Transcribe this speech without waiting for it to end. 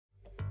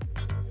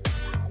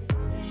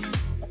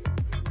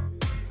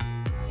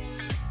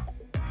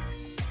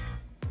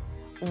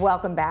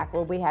Welcome back.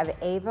 Well, we have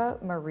Ava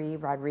Marie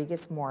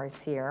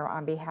Rodriguez-Morris here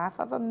on behalf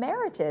of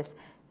Emeritus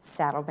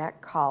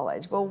Saddleback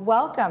College. Well,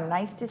 welcome.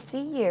 Nice to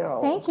see you.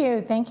 Thank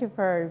you. Thank you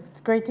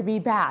it's great to be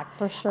back,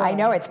 for sure. I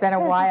know, it's been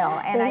a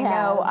while. And I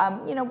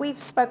know, you know,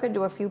 we've spoken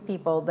to a few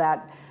people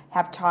that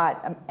have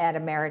taught at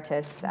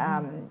Emeritus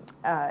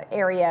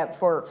area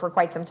for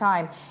quite some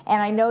time.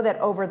 And I know that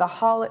over the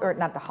or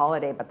not the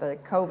holiday, but the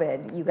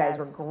COVID, you guys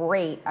were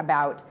great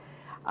about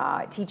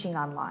teaching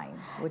online,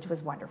 which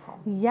was wonderful.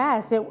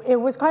 Yes, it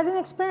was quite an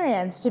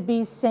experience to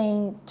be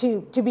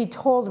to be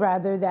told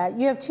rather that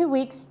you have 2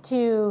 weeks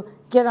to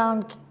get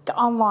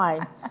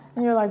online.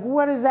 And you're like,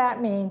 what does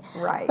that mean?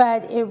 Right.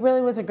 But it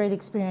really was a great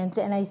experience.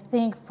 And I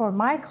think for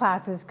my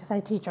classes, because I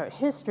teach art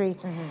history,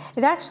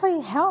 it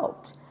actually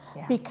helped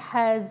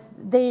because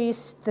the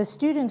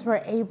students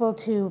were able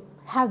to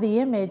have the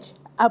image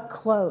up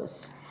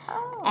close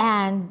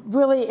and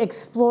really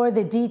explore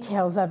the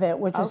details of it,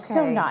 which was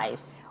so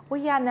nice.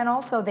 Well, yeah, and then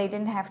also they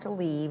didn't have to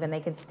leave, and they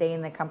could stay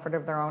in the comfort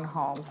of their own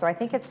home. So I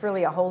think it's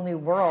really a whole new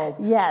world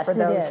for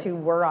those who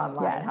were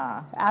online,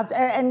 huh?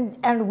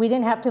 And we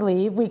didn't have to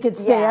leave; we could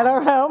stay at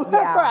our home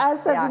for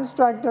us as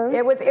instructors.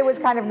 It was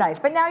kind of nice.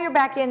 But now you're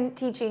back in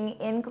teaching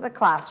in the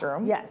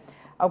classroom.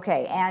 Yes.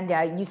 Okay,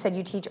 and you said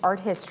you teach art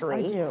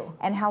history. I do.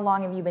 And how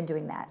long have you been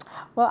doing that?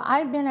 Well,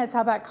 I've been at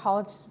Saddleback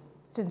College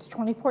since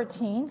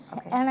 2014,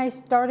 and I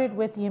started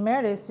with the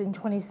Emeritus in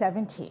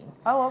 2017.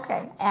 Oh,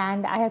 okay.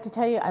 And I have to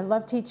tell you, I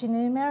love teaching the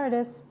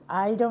Emeritus.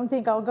 I don't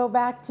think I'll go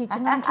back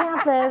teaching on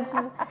campus.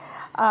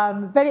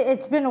 But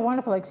it's been a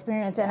wonderful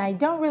experience, and I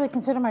don't really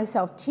consider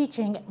myself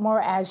teaching,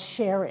 more as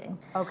sharing.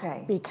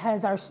 Okay.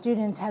 Because our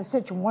students have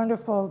such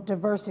wonderful,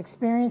 diverse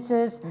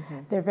experiences.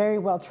 They're very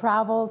well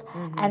traveled,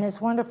 and it's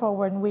wonderful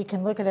when we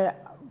can look at a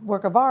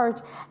work of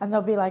art and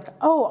they'll be like,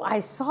 oh,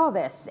 I saw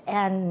this.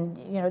 And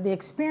you know, the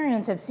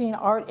experience of seeing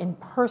art in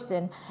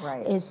person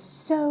is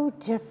so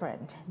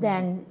different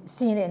than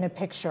seeing it in a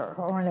picture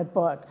or in a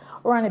book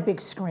or on a big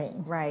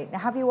screen. Right. Now,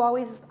 have you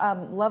always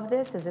loved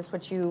this? Is this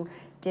what you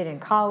did in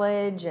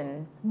college?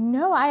 And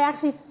no, I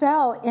actually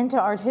fell into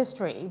art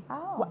history.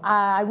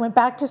 I went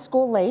back to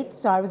school late,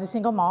 so I was a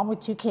single mom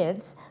with 2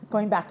 kids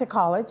going back to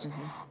college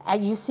at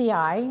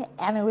UCI,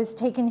 and I was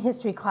taking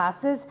history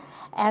classes,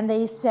 and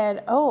they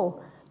said,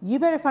 oh, you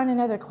better find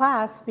another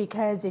class,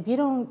 because if you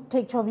don't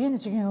take 12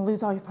 units, you're going to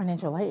lose all your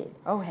financial aid.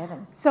 Oh,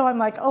 heavens. So I'm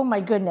like, oh my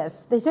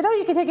goodness. They said, oh,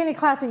 you can take any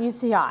class at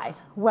UCI.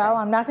 Well,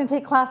 I'm not going to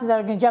take classes that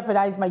are going to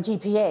jeopardize my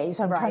GPA,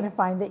 so I'm trying to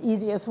find the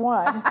easiest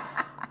one.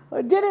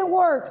 It didn't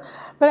work.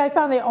 But I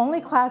found the only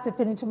class that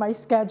fit into my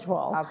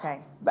schedule,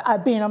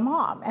 being a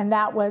mom, and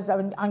that was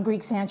on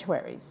Greek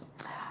sanctuaries.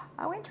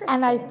 Oh, interesting.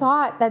 And I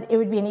thought that it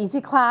would be an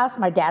easy class.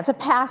 My dad's a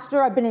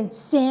pastor. I've been in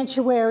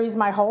sanctuaries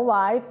my whole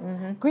life.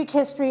 Greek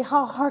history,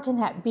 how hard can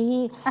that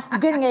be? I'm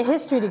getting a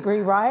history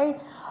degree,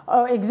 right?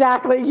 Oh,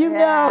 exactly. You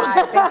know.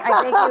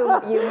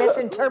 I think you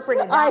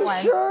misinterpreted that one.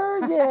 I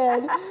sure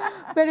did.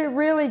 But it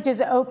really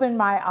just opened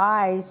my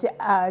eyes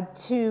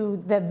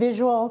to the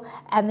visual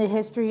and the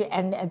history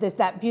and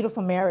that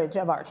beautiful marriage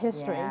of art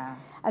history.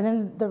 And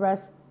then the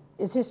rest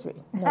is history.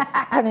 No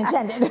pun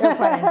intended. No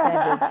pun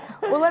intended.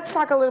 Well, let's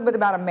talk a little bit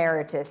about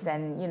Emeritus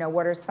and, you know,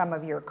 what are some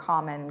of your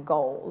common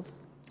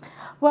goals?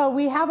 Well,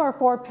 we have our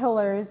 4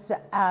 pillars,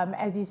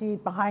 as you see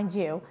behind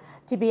you,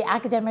 to be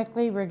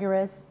academically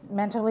rigorous,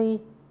 mentally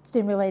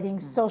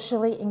stimulating,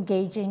 socially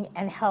engaging,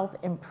 and health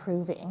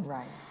improving.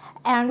 Right.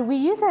 And we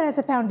use that as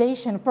a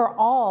foundation for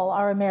all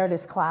our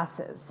Emeritus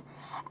classes.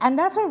 And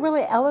that's what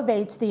really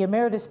elevates the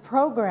Emeritus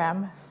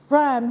program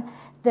from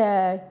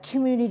the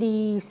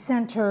community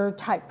center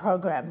type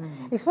program,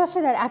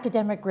 especially that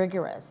academic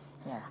rigorous.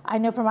 Yes. I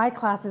know for my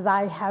classes,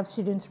 I have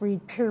students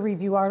read peer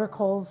review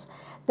articles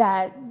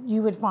that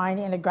you would find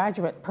in a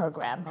graduate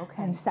program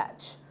and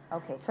such.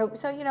 Okay, so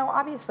you know,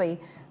 obviously,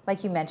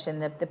 like you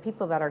mentioned, the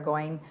people that are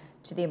going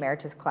to the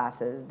Emeritus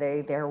classes,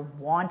 they're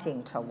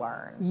wanting to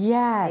learn.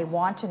 Yes. They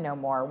want to know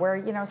more. Where,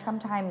 you know,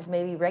 sometimes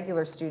maybe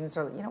regular students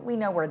are, you know, we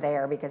know we're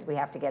there because we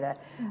have to get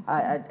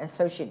an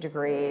associate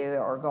degree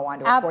or go on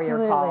to a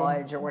 4-year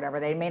college or whatever.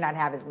 They may not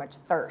have as much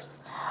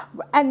thirst.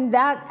 And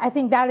that, I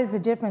think that is the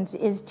difference,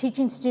 is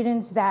teaching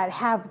students that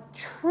have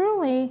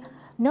truly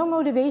no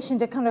motivation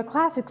to come to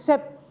class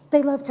except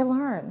they love to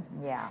learn.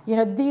 Yeah. You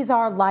know, these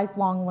are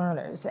lifelong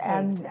learners,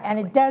 and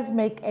it does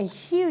make a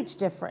huge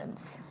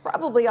difference.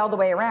 Probably all the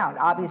way around,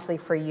 obviously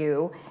for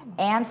you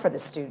and for the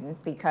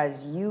student,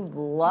 because you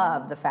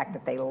love the fact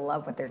that they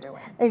love what they're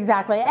doing.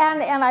 Exactly, so.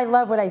 and I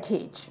love what I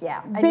teach.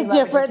 Yeah, big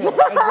difference.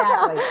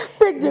 Exactly.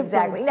 Big difference.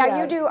 Exactly. Now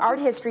you do art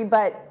history,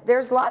 but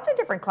there's lots of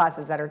different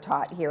classes that are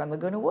taught here in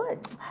Laguna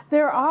Woods.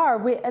 There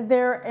are.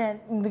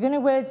 In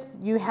Laguna Woods,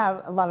 you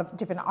have a lot of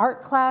different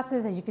art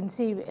classes, as you can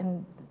see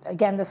in,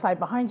 again, the slide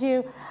behind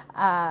you.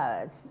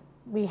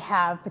 We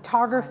have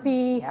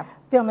photography,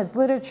 film as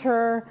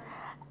literature,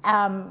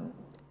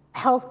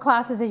 health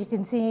classes, as you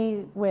can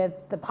see,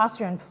 with the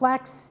posture and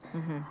flex.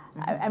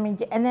 I mean,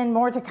 and then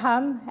more to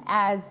come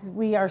as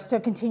we are still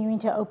continuing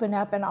to open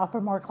up and offer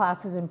more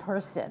classes in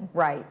person.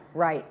 Right,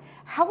 right.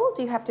 How old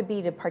do you have to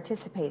be to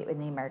participate in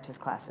the Emeritus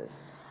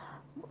classes?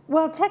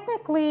 Well,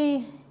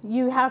 technically,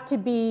 you have to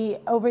be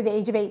over the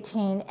age of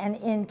 18 and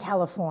in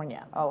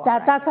California. Oh,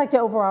 That's like the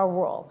overall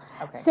rule.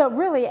 Okay. So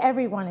really,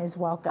 everyone is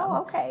welcome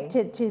okay.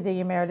 to the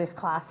Emeritus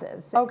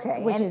classes,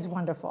 okay. which is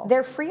wonderful.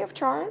 They're free of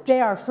charge?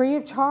 They are free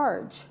of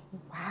charge.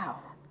 Wow.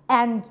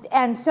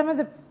 And some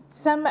of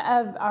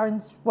our,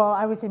 well,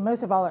 I would say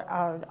most of all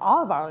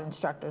of our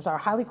instructors are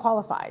highly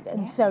qualified,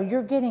 and so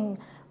you're getting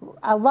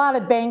a lot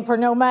of bang for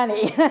no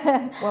money.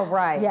 Well,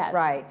 right, yes.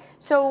 right.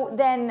 So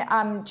then,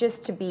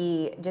 just to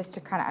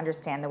kind of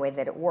understand the way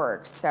that it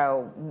works.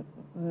 So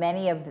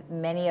many of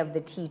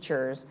the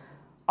teachers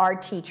are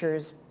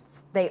teachers.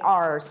 They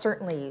are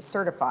certainly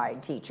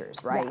certified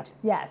teachers, right? Yes.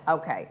 Yes.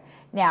 Okay.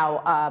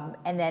 Now,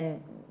 and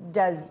then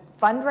does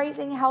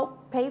fundraising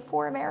help pay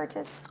for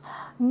Emeritus?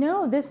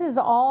 No, this is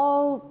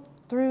all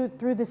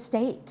through the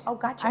state. Oh,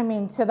 gotcha. I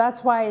mean, so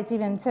that's why it's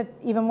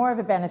even more of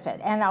a benefit,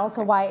 and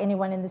also why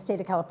anyone in the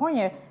state of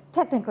California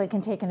technically can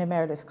take an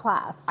Emeritus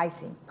class. I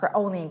see.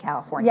 Only in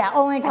California. Yeah,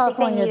 only in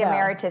California. I think they need though.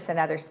 Emeritus in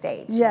other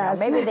states. Yes.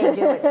 You know? Maybe they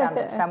do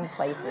at some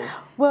places.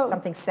 Well,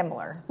 something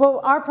similar.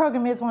 Well, our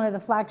program is one of the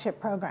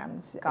flagship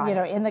programs. Got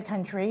it. In the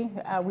country.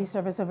 We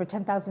service over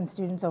 10,000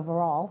 students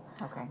overall.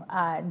 Okay.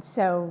 And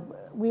so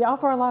we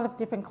offer a lot of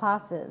different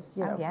classes.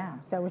 Oh, yeah.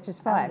 So which is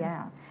fun. Oh,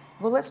 yeah.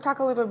 Well, let's talk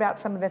a little about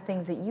some of the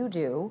things that you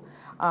do.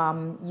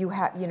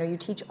 You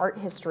teach art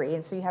history,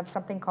 and so you have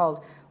something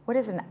called, what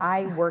is an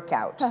eye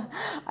workout?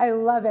 I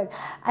love it.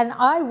 An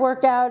eye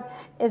workout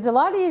is a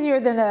lot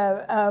easier than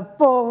a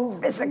full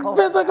physical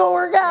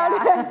workout,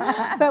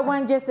 yeah. But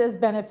one just as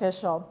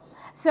beneficial.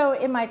 So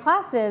in my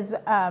classes,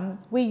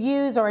 we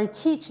use, or I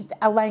teach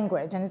a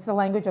language, and it's the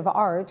language of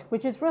art,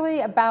 which is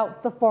really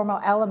about the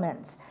formal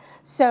elements.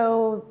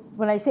 So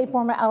when I say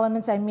formal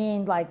elements, I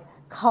mean like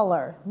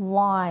color,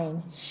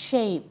 line,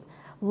 shape,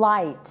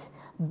 light,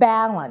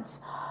 balance,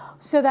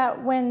 so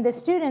that when the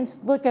students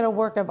look at a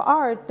work of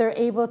art, they're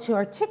able to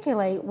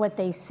articulate what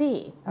they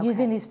see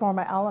using these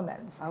formal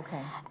elements.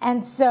 Okay.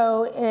 And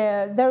so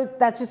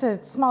that's just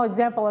a small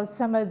example of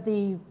some of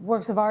the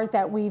works of art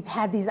that we've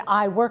had these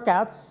eye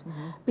workouts,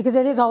 because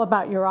it is all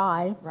about your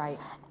eye.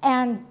 Right.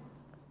 And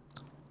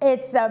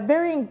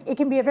it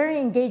can be a very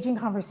engaging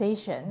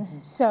conversation.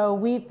 So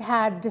we've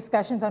had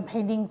discussions on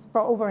paintings for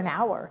over an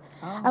hour.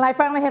 Oh. And I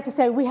finally have to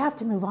say, we have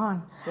to move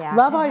on. Yeah.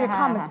 Love all your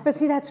comments, but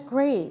see, that's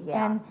great.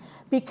 Yeah. And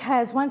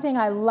because one thing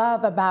I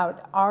love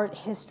about art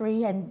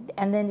history, and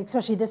then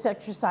especially this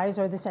exercise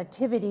or this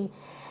activity,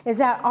 is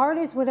that art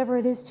is whatever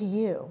it is to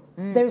you.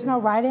 There's no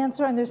right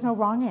answer and there's no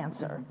wrong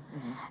answer.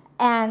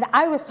 And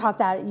I was taught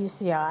that at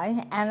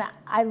UCI, and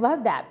I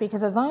love that,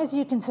 because as long as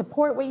you can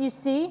support what you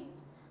see,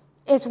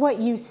 it's what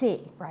you see.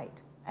 Right.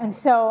 And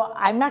so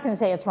I'm not going to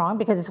say it's wrong,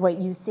 because it's what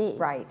you see.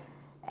 Right.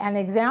 An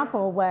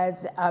example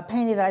was a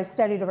painting that I've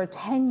studied over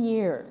 10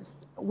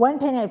 years. One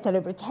painting I've studied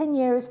over 10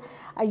 years.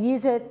 I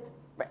use it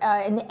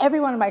in every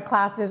one of my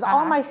classes.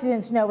 All my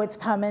students know it's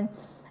coming.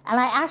 And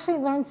I actually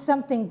learned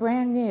something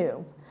brand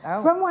new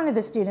from one of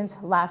the students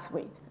last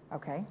week.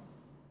 Okay.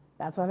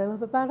 That's what I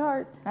love about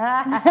art.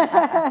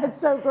 It's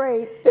so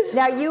great.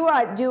 Now you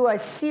do a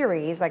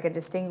series, like a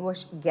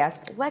distinguished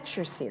guest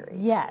lecture series.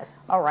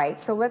 Yes. All right.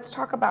 So let's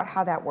talk about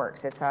how that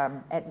works. It's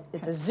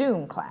a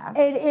Zoom class.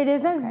 It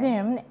is a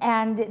Zoom,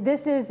 and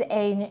this is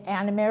an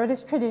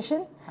Emeritus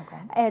tradition. Okay.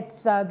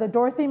 It's the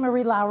Dorothy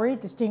Marie Lowry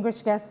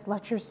Distinguished Guest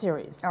Lecture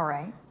Series. All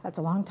right. That's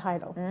a long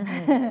title.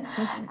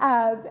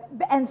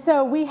 And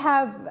so we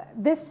have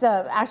this.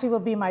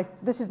 Actually,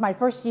 this is my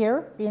first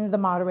year being the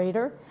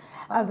moderator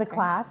of the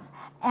class,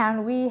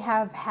 and we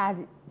have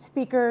had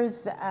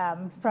speakers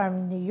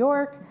from New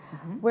York.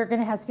 We're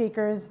going to have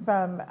speakers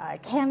from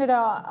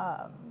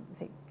Canada,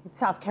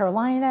 South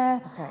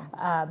Carolina. Okay.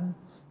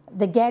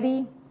 The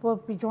Getty will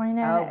be joining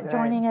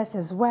us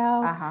as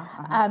well.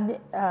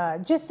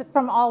 Just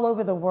from all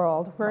over the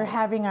world. We're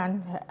having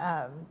on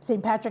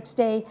St. Patrick's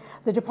Day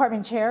the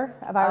department chair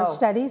of Irish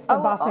Studies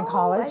from Boston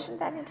College. Isn't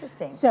that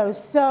interesting?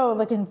 So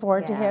looking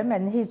forward to him,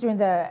 and he's doing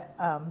the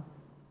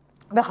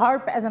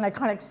harp as an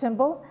iconic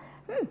symbol.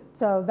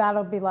 So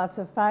that'll be lots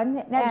of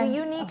fun. Now, do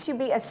you need to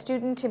be a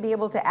student to be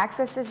able to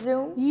access this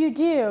Zoom? You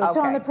do. Okay.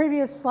 So on the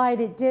previous slide,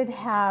 it did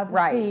have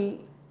the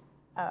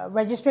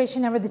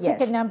registration number, the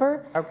ticket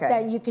number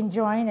that you can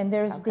join, and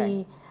there's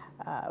the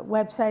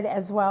website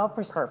as well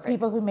for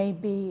people who may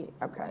be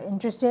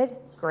interested.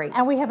 Great.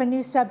 And we have a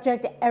new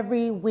subject.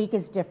 Every week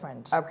is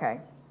different. Okay.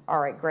 All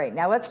right, great.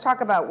 Now let's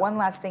talk about one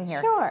last thing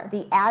here. Sure.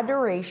 The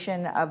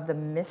adoration of the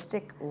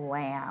mystic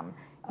lamb.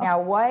 Now,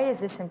 why is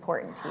this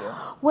important to you?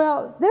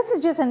 Well, this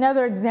is just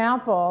another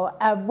example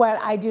of what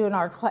I do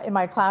in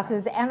my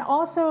classes, and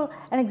also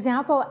an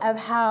example of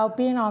how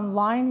being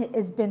online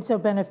has been so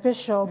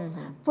beneficial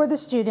for the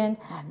student,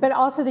 but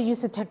also the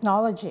use of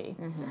technology.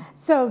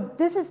 So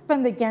this is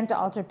from the Ghent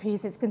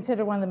altarpiece. It's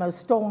considered one of the most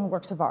stolen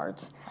works of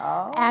art.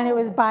 And it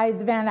was by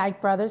the Van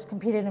Eyck brothers,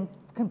 completed in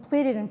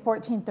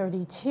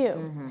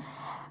 1432.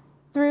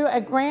 Through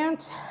a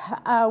grant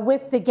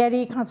with the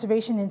Getty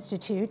Conservation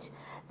Institute,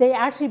 they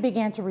actually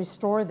began to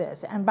restore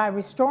this. And by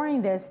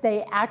restoring this,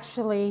 they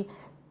actually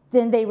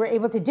then they were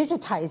able to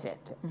digitize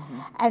it.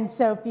 And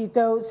so if you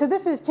go, so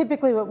this is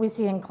typically what we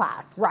see in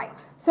class.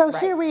 Right. So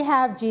here we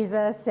have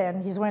Jesus,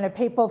 and he's wearing a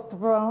papal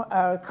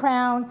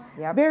crown.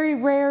 Yep. Very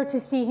rare to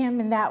see him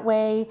in that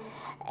way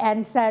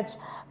and such.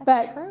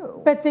 That's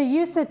true. But the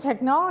use of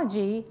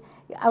technology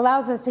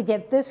allows us to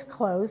get this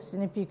close,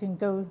 and if you can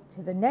go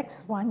to the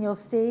next one, you'll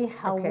see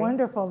how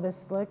wonderful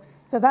this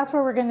looks. So that's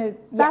where we're gonna,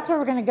 that's where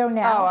we're gonna go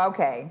now. Oh,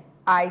 okay.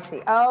 I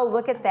see. Oh,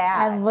 look at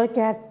that. And look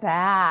at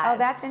that. Oh,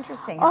 that's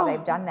interesting how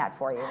they've done that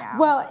for you now.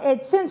 Well,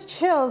 it sends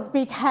chills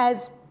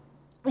because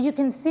you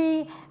can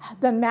see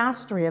the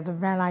mastery of the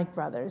Van Eyck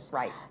brothers.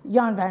 Right.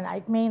 Jan Van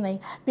Eyck mainly,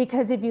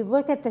 because if you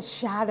look at the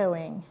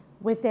shadowing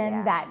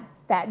within that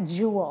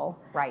jewel.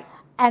 Right.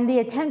 And the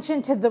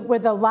attention to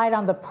with the light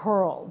on the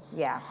pearls.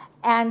 Yeah.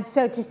 And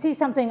so to see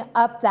something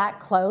up that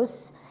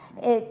close,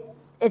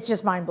 it's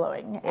just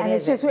mind-blowing. And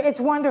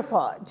it's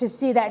wonderful to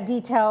see that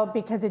detail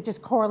because it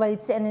just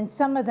correlates. And in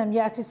some of them, you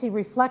have to see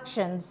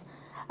reflections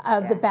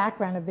of the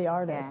background of the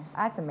artist.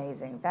 Yeah, that's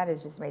amazing. That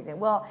is just amazing.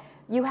 Well,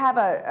 you have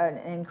an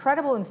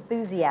incredible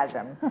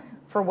enthusiasm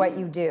for what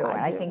you do.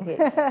 I think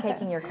that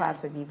taking your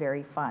class would be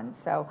very fun.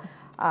 So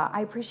I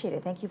appreciate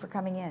it. Thank you for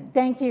coming in.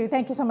 Thank you.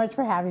 Thank you so much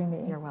for having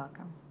me. You're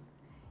welcome.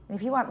 And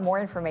if you want more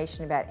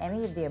information about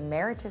any of the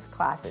Emeritus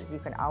classes, you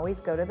can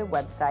always go to the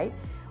website,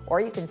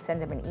 or you can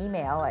send them an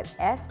email at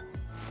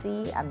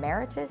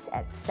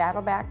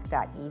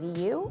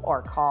scemeritus@saddleback.edu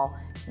or call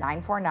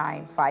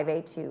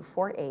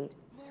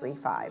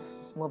 949-582-4835.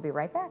 We'll be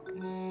right back.